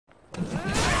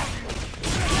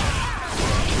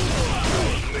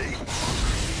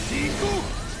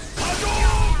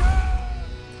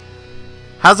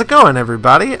How's it going,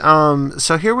 everybody?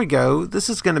 So here we go. This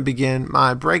is going to begin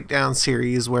my breakdown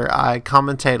series where I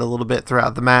commentate a little bit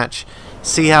throughout the match,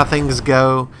 see how things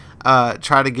go,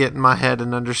 try to get in my head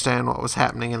and understand what was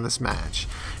happening in this match.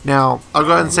 Now, I'll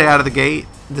go ahead and say out of the gate,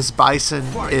 this Bison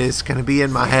is going to be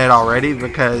in my head already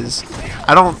because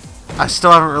I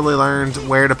still haven't really learned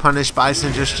where to punish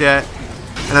Bison just yet,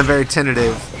 and I'm very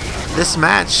tentative. This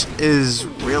match is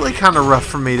really kind of rough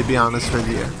for me, to be honest with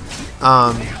you.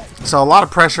 So a lot of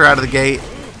pressure out of the gate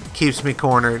keeps me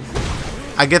cornered.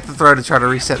 I get the throw to try to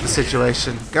reset the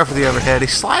situation. Go for the overhead.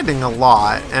 He's sliding a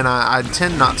lot, and I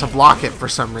tend not to block it for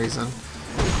some reason.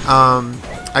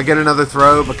 I get another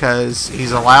throw because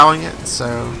he's allowing it,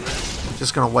 so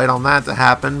just going to wait on that to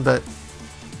happen.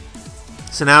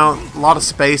 So now a lot of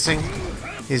spacing.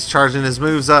 He's charging his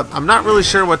moves up. I'm not really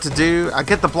sure what to do. I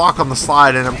get the block on the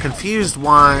slide, and I'm confused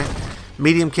why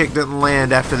medium kick didn't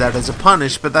land after that as a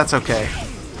punish, but that's okay.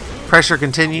 Pressure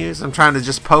continues. I'm trying to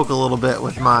just poke a little bit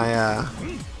with my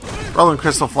Rolling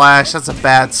Crystal Flash. That's a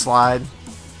bad slide.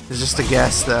 It's just a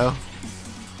guess, though.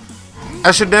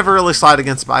 I should never really slide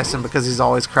against Bison because he's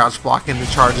always crouch blocking to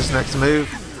charge his next move.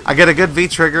 I get a good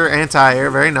V-trigger, anti-air,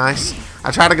 very nice.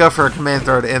 I try to go for a command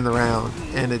throw to end the round,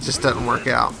 and it just doesn't work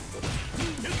out.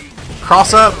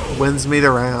 Cross up wins me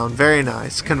the round. Very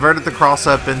nice. Converted the cross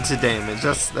up into damage.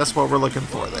 That's what we're looking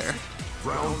for there.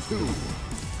 Round 2.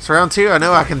 So round 2, I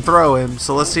know I can throw him,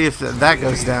 so let's see if that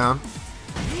goes down.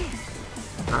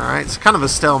 Alright, it's kind of a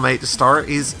stalemate to start.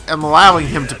 I'm allowing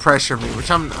him to pressure me,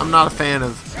 which I'm not a fan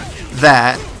of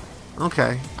that.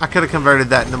 Okay, I could have converted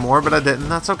that into more, but I didn't.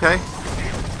 That's okay.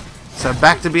 So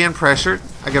back to being pressured.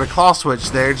 I get a claw switch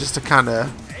there just to kind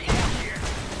of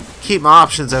keep my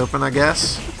options open, I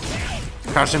guess.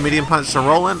 Crouching medium punch to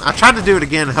rolling. I tried to do it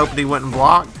again, hoping he wouldn't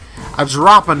block. I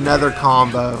drop another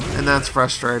combo, and that's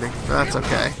frustrating, but that's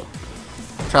okay.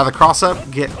 Try the cross up,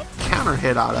 get counter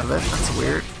hit out of it. That's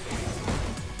weird.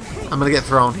 I'm going to get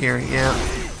thrown here, yeah.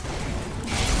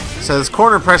 So this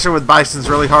corner pressure with Bison's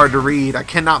really hard to read. I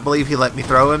cannot believe he let me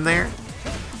throw him there.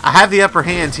 I have the upper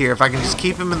hand here if I can just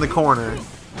keep him in the corner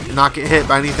and not get hit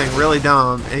by anything really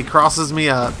dumb, and he crosses me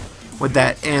up with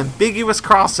that ambiguous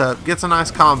cross up, gets a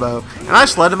nice combo, and I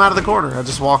just let him out of the corner. I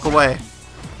just walk away.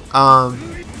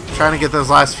 Trying to get those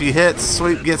last few hits.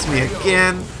 Sweep gets me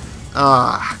again.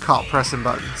 Caught pressing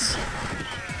buttons.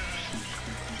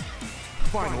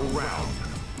 Final round.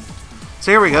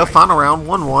 So here we go. Final round.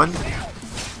 1-1.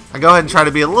 I go ahead and try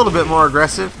to be a little bit more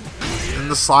aggressive. And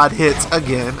the slide hits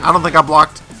again. I don't think I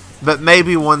blocked, but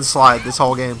maybe one slide this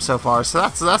whole game so far. So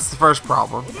that's the first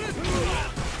problem.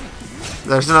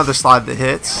 There's another slide that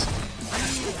hits.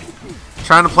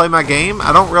 Trying to play my game.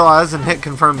 I don't realize and hit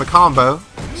confirm the combo.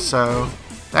 So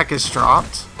that gets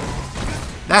dropped.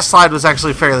 That slide was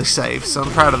actually fairly safe, so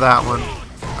I'm proud of that one.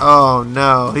 Oh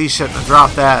no, he shouldn't have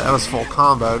dropped that. That was full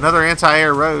combo. Another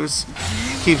anti-air rose.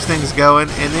 Keeps things going,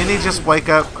 and then he just wake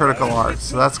up critical art.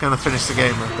 So that's going to finish the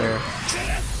game right there.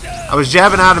 I was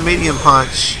jabbing out a medium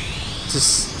punch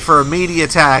for a meaty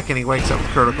attack, and he wakes up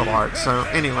with critical art. So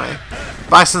anyway,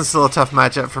 Bison's still a tough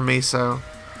matchup for me, so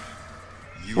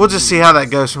we'll just see how that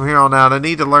goes from here on out. I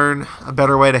need to learn a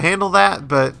better way to handle that,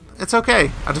 but it's okay.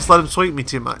 I just let him sweep me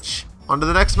too much. On to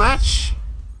the next match.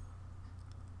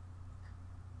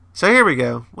 So here we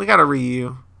go. We got a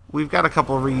Ryu. We've got a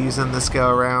couple of Ryus in this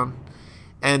go around,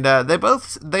 and they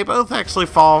both actually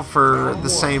fall for the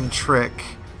same trick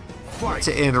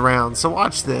to end round. So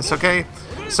watch this, okay?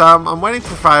 So I'm waiting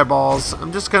for fireballs.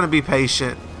 I'm just gonna be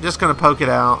patient. Just gonna poke it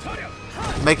out,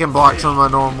 make him block some of my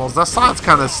normals. That slide's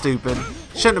kind of stupid.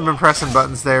 Shouldn't have been pressing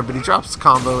buttons there, but he drops the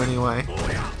combo anyway.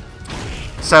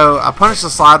 So I punish the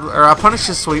slide, or I punish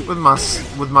his sweep with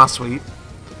my sweep.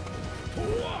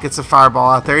 Gets a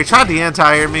fireball out there. He tried to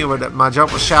anti-air me, but my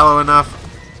jump was shallow enough.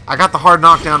 I got the hard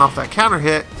knockdown off that counter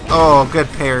hit. Oh, good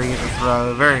parry and a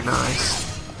throw. Very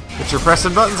nice. But you're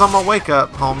pressing buttons on my wake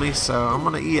up, homie, so I'm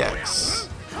going to EX.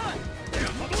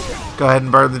 Go ahead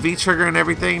and burn the V-trigger and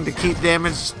everything to keep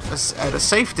damage at a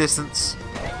safe distance.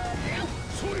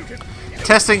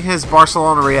 Testing his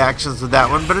Barcelona reactions with that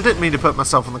one, but I didn't mean to put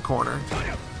myself in the corner.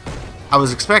 I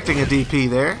was expecting a DP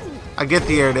there. I get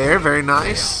the air to air, very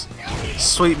nice.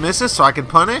 Sweep misses, so I can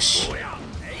punish.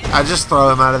 I just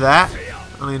throw him out of that.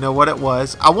 I don't even know what it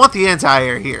was. I want the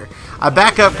anti-air here. I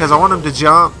back up because I want him to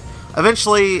jump.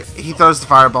 Eventually, he throws the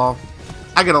fireball.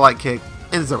 I get a light kick.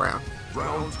 Ends the round.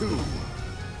 Round 2.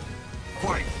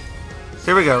 Fight.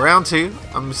 Here we go, round 2.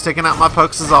 I'm sticking out my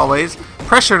pokes as always.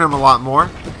 Pressuring him a lot more.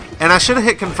 And I should have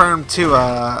hit confirm to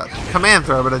a command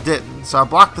throw, but I didn't. So I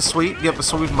blocked the sweep, get a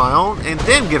sweep of my own, and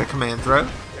then get a command throw.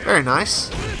 Very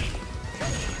nice.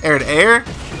 Air to air.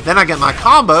 Then I get my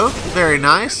combo. Very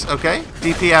nice. Okay.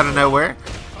 DP out of nowhere.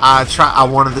 I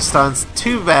wanted the stuns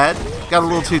too bad. Got a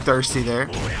little too thirsty there.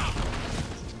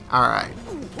 Alright.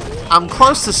 I'm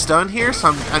close to stun here,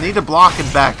 so I need to block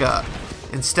and back up.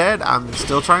 Instead, I'm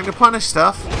still trying to punish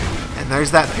stuff. And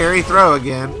there's that parry throw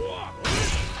again.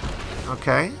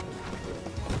 Okay.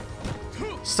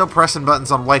 Still pressing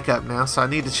buttons on wake up now, so I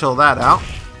need to chill that out.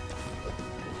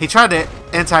 He tried to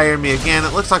anti-air me again.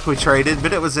 It looks like we traded,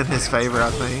 but it was in his favor, I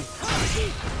think.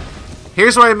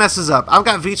 Here's where he messes up. I've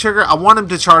got V-Trigger. I want him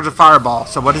to charge a fireball.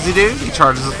 So what does he do? He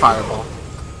charges a fireball.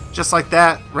 Just like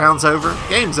that, round's over,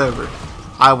 game's over.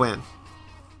 I win.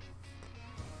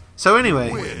 So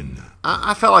anyway,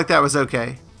 I felt like that was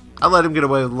okay. I let him get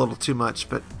away with a little too much,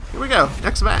 but here we go.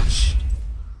 Next match.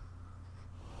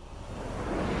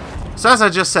 So as I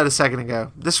just said a second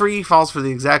ago, this Ryu falls for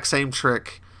the exact same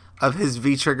trick of his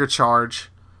V-Trigger charge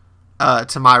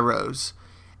to my Rose.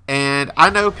 And I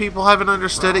know people haven't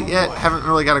understood it yet, haven't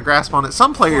really got a grasp on it.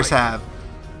 Some players have,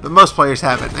 but most players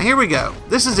haven't. Now here we go.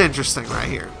 This is interesting right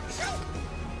here.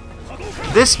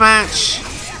 This match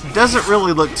doesn't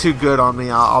really look too good on me,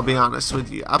 I'll be honest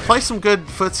with you. I play some good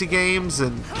footsie games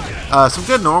and some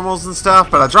good normals and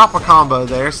stuff, but I drop a combo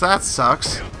there, so that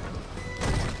sucks.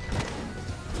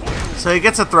 So he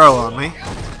gets a throw on me.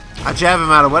 I jab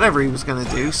him out of whatever he was going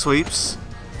to do, sweeps.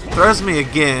 Throws me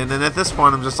again, and at this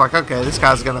point I'm just like, okay, this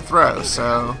guy's going to throw,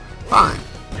 so fine.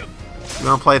 You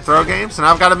want to play throw games? And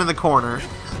I've got him in the corner.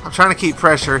 I'm trying to keep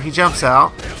pressure. He jumps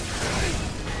out.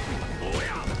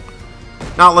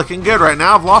 Not looking good right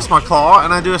now. I've lost my claw,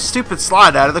 and I do a stupid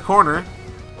slide out of the corner.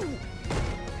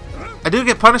 I do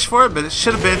get punished for it, but it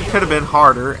should have been, could have been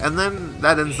harder, and then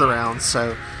that ends the round.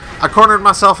 So I cornered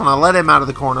myself, and I let him out of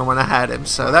the corner when I had him,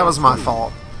 so that was my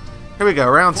fault. Here we go,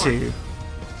 round 2.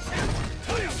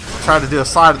 Tried to do a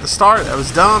slide at the start. That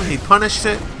was dumb. He punished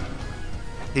it.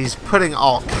 He's putting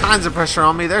all kinds of pressure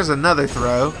on me. There's another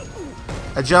throw.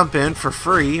 A jump in for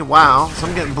free. Wow. So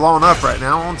I'm getting blown up right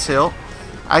now on tilt.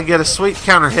 I get a sweet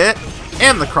counter hit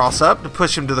and the cross up to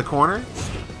push him to the corner.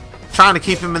 Trying to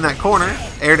keep him in that corner.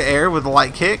 Air to air with a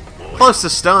light kick. Close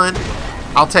to stun.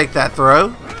 I'll take that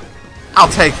throw. I'll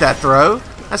take that throw.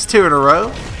 That's 2 in a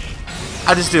row.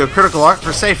 I just do a critical arc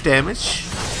for safe damage.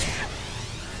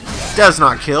 Does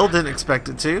not kill. Didn't expect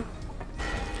it to.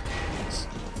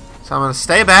 So I'm going to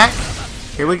stay back.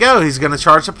 Here we go. He's going to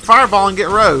charge up a fireball and get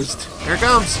rosed. Here it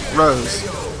comes. Rose.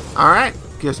 Alright.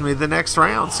 Gives me the next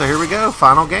round. So here we go.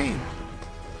 Final game.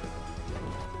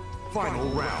 Final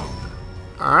round.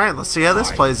 Alright. Let's see how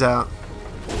this plays out.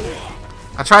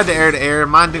 I tried to air.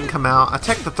 Mine didn't come out. I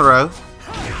take the throw.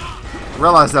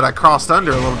 Realized that I crossed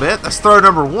under a little bit. That's throw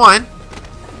number 1.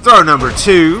 Throw number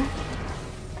 2.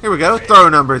 Here we go. Throw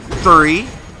number 3.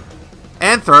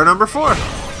 And throw number 4.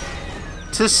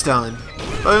 To stun.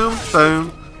 Boom,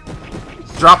 boom.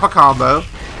 Drop a combo.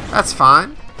 That's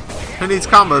fine. Who needs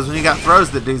combos when you got throws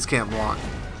that dudes can't block?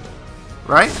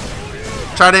 Right?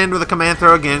 Try to end with a command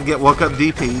throw again. Get woke up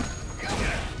DP.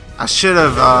 I should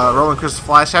have Rolling Crystal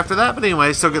Flash after that. But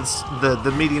anyway, still gets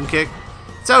the medium kick.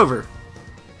 It's over.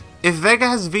 If Vega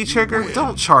has V-Trigger,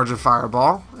 don't charge a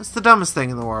fireball. It's the dumbest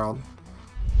thing in the world.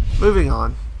 Moving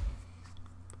on.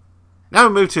 Now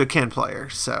we move to a Ken player,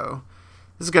 so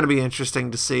this is going to be interesting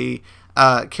to see.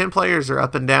 Ken players are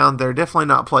up and down. They're definitely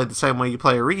not played the same way you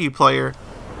play a Ryu player,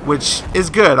 which is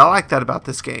good. I like that about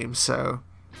this game. So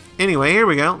anyway, here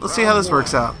we go. Let's see how this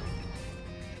works out.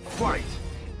 Fight.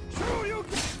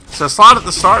 So slide at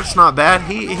the start, it's not bad.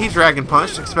 He dragon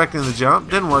punched, expecting the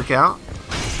jump. Didn't work out.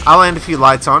 I land a few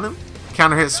lights on him.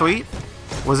 Counter hit sweep.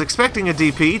 Was expecting a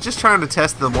DP, just trying to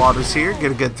test the waters here.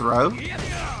 Get a good throw.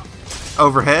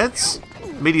 Overheads.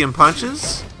 Medium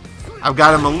punches. I've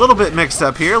got him a little bit mixed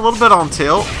up here. A little bit on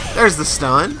tilt. There's the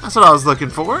stun. That's what I was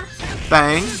looking for.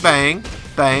 Bang, bang,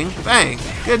 bang, bang.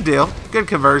 Good deal. Good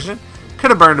conversion. Could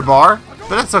have burned a bar, but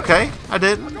that's okay. I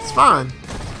didn't. It's fine.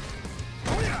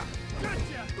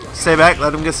 Stay back.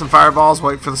 Let him get some fireballs.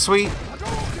 Wait for the sweep.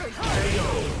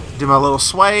 Do my little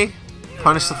sway.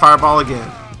 Punish the fireball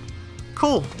again.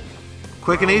 Cool.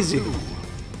 Quick and easy.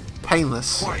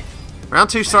 Painless. Round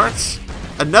 2 starts.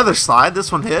 Another slide.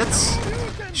 This one hits.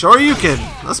 Sure you can.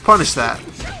 Let's punish that.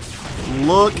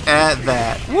 Look at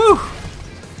that. Woo!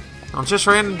 I'm just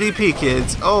random DP,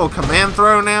 kids. Oh, command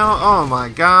throw now? Oh my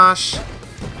gosh.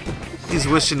 He's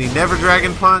wishing he never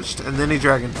dragon punched, and then he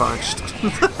dragon punched.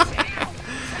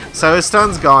 So his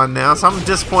stun's gone now, so I'm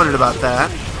disappointed about that.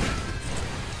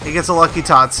 He gets a lucky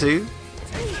Tatsu.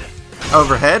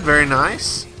 Overhead, very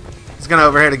nice. He's going to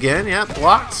overhead again. Yep,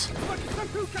 blocked.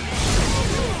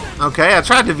 Okay, I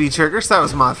tried to V-trigger, so that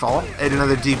was my fault. Ate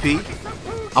another DP.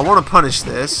 I want to punish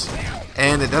this.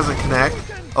 And it doesn't connect.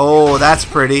 Oh, that's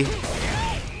pretty.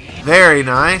 Very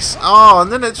nice. Oh,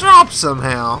 and then it drops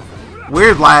somehow.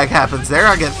 Weird lag happens there.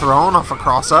 I get thrown off a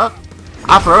cross-up.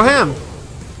 I throw him.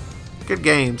 Good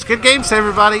games. Good games to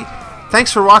everybody.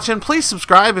 Thanks for watching. Please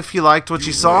subscribe if you liked what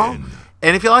you saw.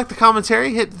 And if you like the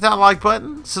commentary, hit that like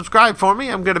button. Subscribe for me.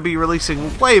 I'm going to be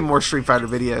releasing way more Street Fighter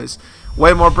videos.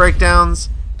 Way more breakdowns.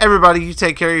 Everybody, you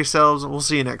take care of yourselves, and we'll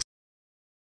see you next time.